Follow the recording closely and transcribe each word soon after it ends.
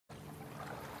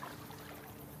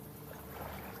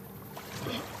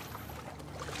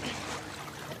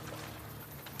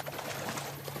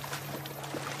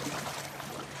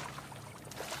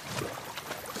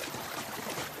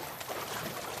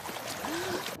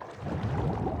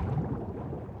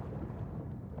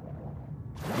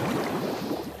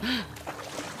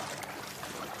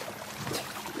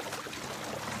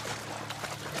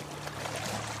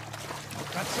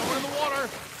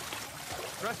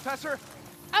Professor?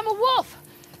 I'm a wolf!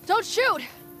 Don't shoot!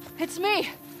 It's me!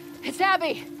 It's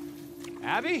Abby!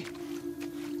 Abby?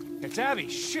 It's Abby,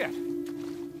 shit!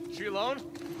 She alone?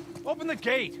 Open the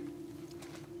gate!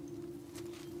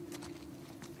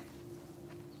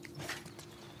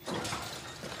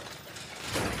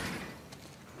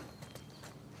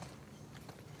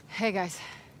 Hey, guys.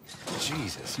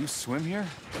 Jesus, you swim here?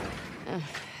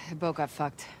 The boat got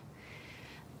fucked.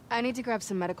 I need to grab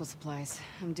some medical supplies.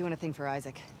 I'm doing a thing for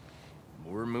Isaac.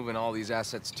 We're moving all these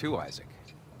assets to Isaac.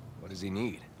 What does he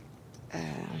need?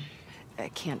 I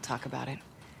can't talk about it.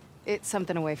 It's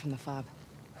something away from the fob.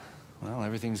 Well,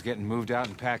 everything's getting moved out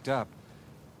and packed up.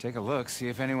 Take a look, see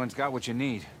if anyone's got what you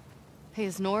need. Hey,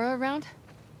 is Nora around?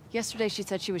 Yesterday she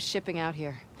said she was shipping out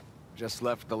here. Just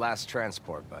left the last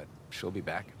transport, but she'll be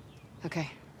back. Okay,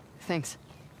 thanks.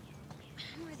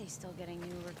 How are they still getting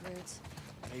new recruits?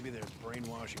 Maybe they're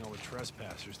brainwashing all the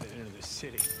trespassers that enter the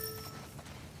city.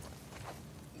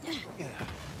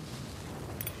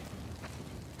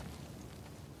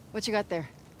 What you got there?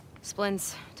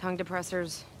 Splints, tongue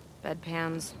depressors,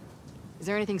 bedpans. Is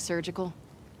there anything surgical?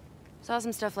 Saw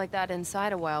some stuff like that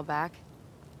inside a while back.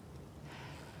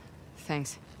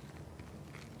 Thanks.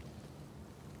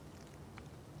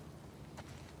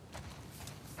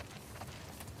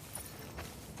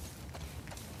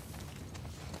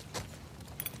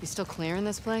 You still clearing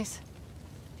this place?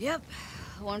 Yep,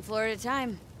 one floor at a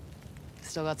time.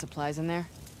 Still got supplies in there?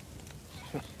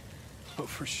 Oh,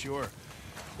 for sure.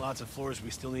 Lots of floors we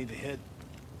still need to hit.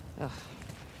 Ugh.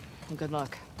 Well, good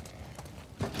luck.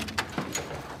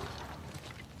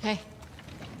 Hey.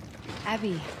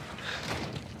 Abby.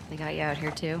 They got you out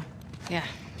here too? Yeah,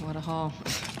 what a haul.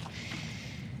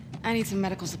 I need some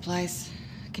medical supplies.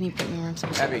 Can you put me where I'm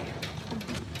supposed to? Abby,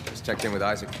 just checked in with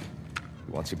Isaac.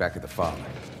 He wants you back at the fob.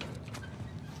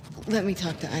 Let me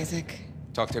talk to Isaac.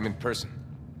 Talk to him in person.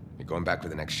 You're going back with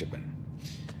the next shipment.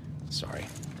 Sorry.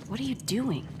 What are you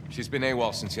doing? She's been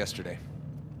AWOL since yesterday.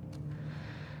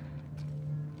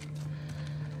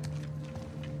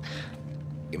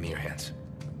 Give me your hands.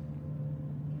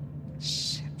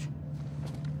 Shit.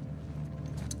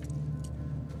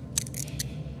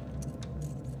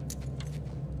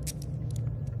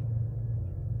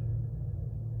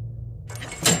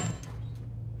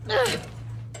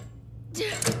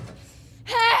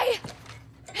 Hey!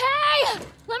 Hey!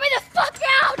 Let me the fuck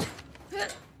out!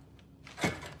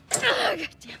 God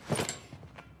damn.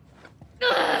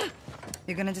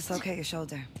 You're gonna dislocate your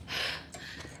shoulder.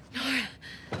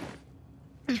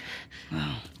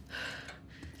 Well,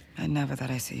 I never thought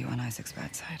I'd see you on Isaac's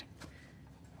bad side.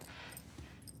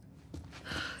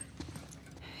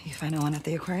 You find no one at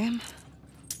the aquarium?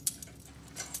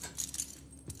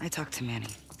 I talked to Manny.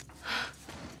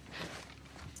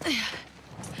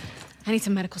 I need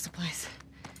some medical supplies.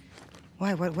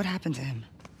 Why? What happened to him?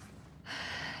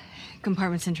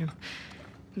 Compartment syndrome.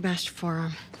 Bashed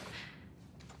forearm.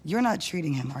 You're not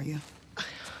treating him, are you?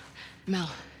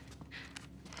 Mel.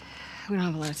 We don't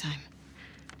have a lot of time.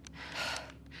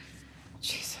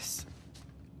 Jesus.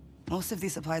 Most of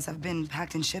these supplies have been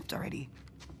packed and shipped already.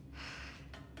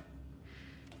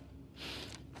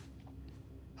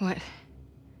 What?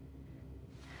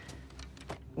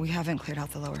 We haven't cleared out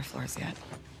the lower floors yet.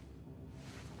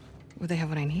 Would they have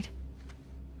what I need?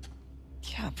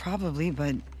 Yeah, probably,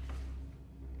 but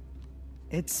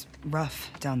it's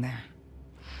rough down there.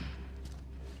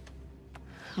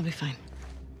 I'll be fine.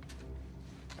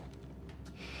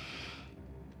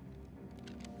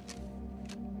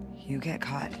 You get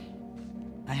caught.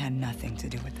 I had nothing to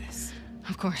do with this.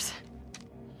 Of course.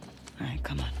 All right,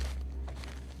 come on.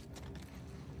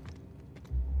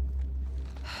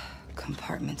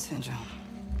 Compartment syndrome.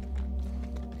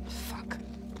 Fuck.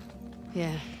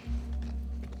 Yeah.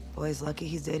 Boy's lucky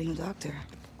he's dating a doctor.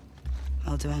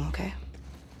 Mel doing okay?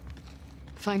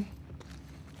 Fine.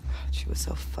 She was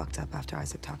so fucked up after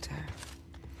Isaac talked to her.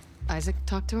 Isaac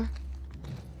talked to her?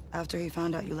 After he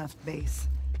found out you left base,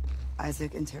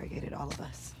 Isaac interrogated all of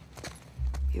us.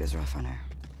 He was rough on her.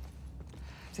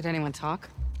 Did anyone talk?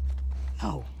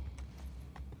 No.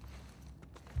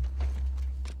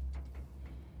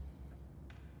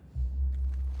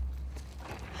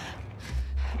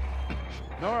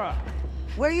 Nora,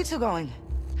 Where are you two going?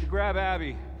 you grab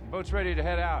Abby. The boat's ready to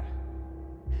head out.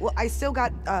 Well, I still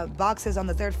got boxes on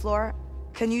the 3rd floor.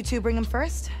 Can you two bring them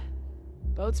first?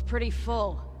 Boat's pretty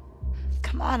full.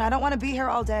 Come on, I don't want to be here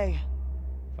all day.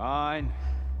 Fine.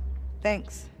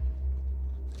 Thanks.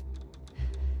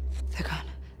 They're gone.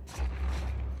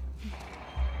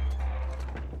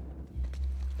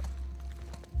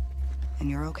 And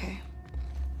you're okay?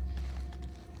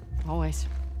 Always.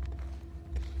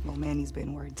 Well, Manny's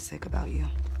been worried sick about you.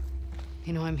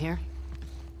 You know I'm here?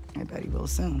 I bet he will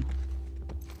soon.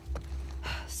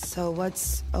 So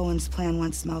what's Owen's plan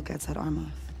once Mel gets at Arma?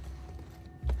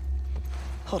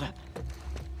 Hold up.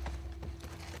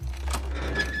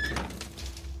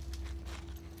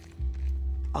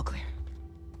 All clear.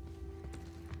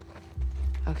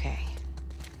 Okay.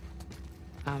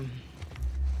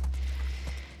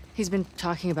 He's been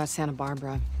talking about Santa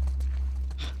Barbara.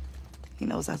 He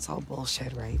knows that's all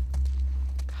bullshit, right?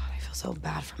 God, I feel so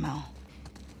bad for Mel.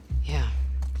 Yeah.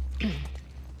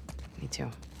 Me too.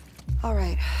 All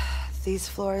right. These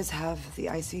floors have the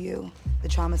ICU, the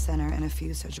trauma center, and a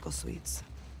few surgical suites.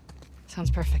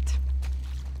 Sounds perfect.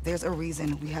 There's a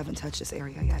reason we haven't touched this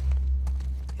area yet.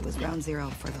 It was ground zero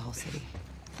for the whole city.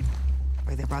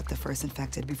 Where they brought the first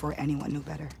infected before anyone knew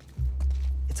better.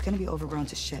 It's gonna be overgrown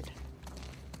to shit.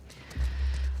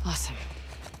 Awesome.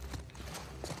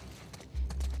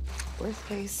 Worst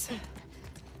case,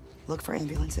 look for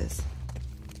ambulances.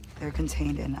 They're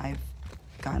contained and I've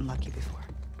gotten lucky before.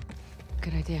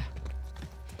 Good idea.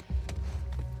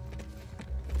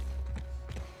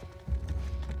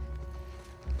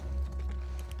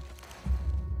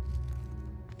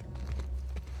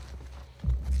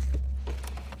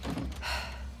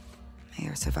 May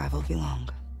your survival be long.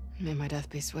 May my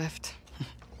death be swift.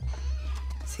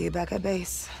 See you back at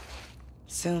base.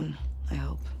 Soon, I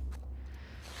hope.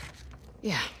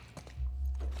 Yeah.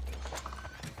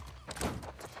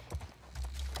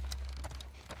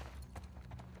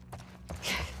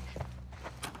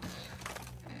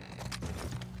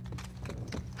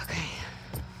 Okay.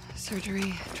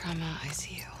 Surgery, trauma,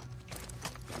 ICU.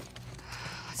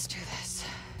 Let's do this.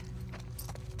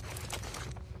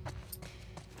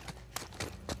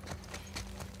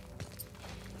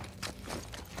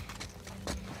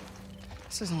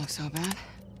 This doesn't look so bad.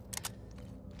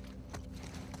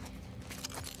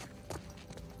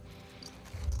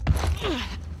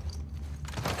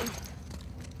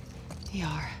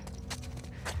 ER.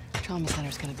 Trauma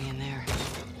center's gonna be in there.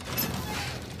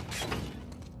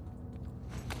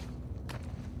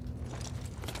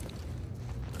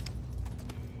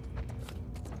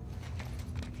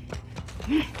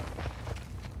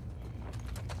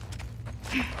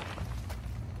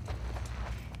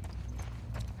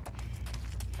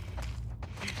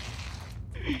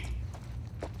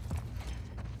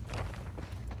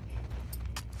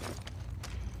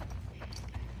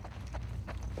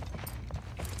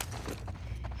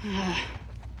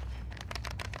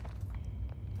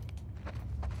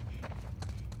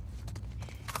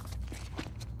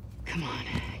 Come on,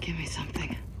 give me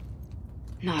something.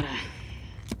 Nada.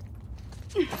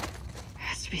 There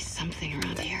has to be something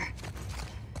around here.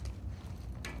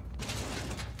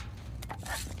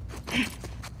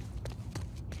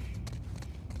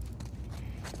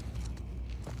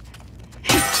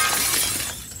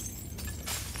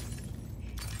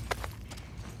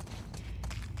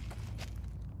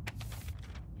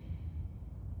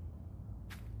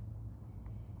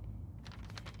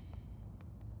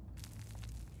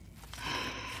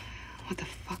 What the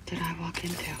fuck did I walk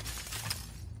into?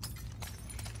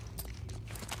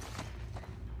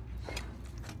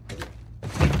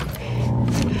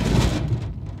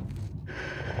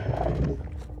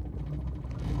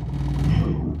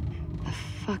 The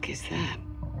fuck is that?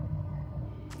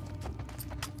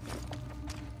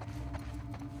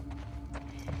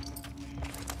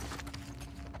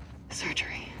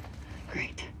 Surgery.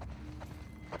 Great.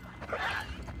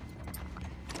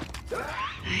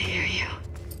 I hear you.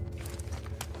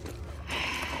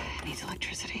 Needs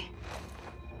electricity.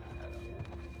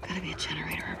 Gotta be a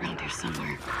generator around here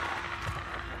somewhere.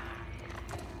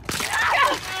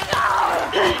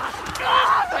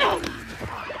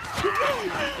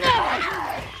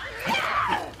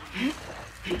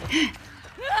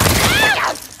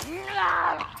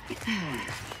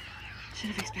 Should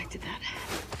have expected that.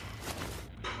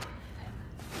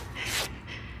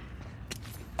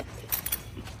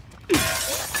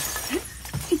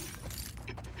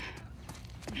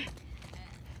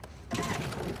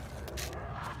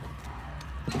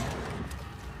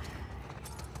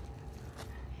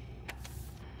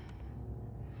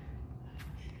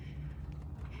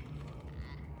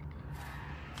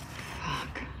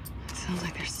 Fuck. Sounds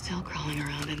like they're still crawling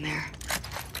around in there.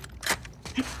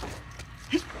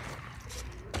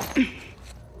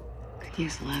 Could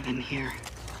use Levin here.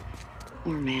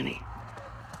 Or Manny.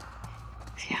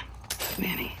 Yeah,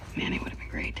 Manny. Manny would have been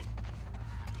great.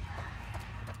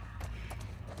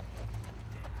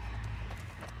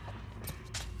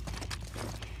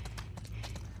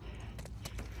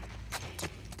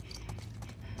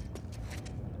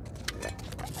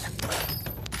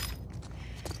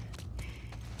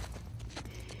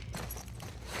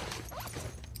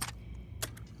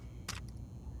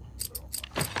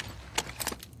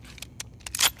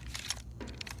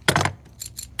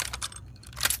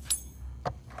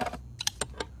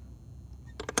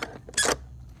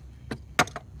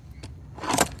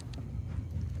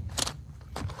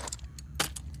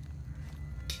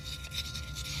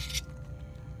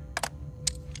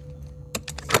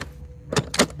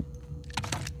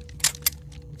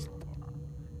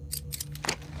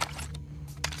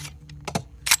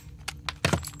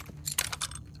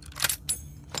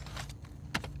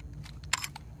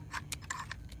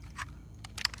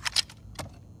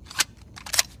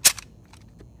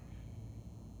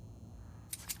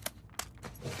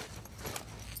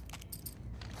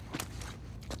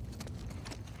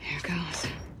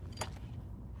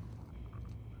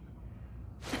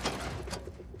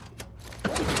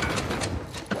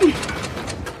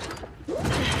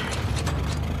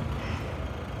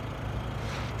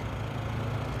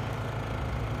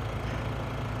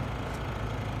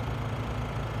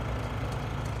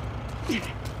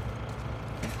 in.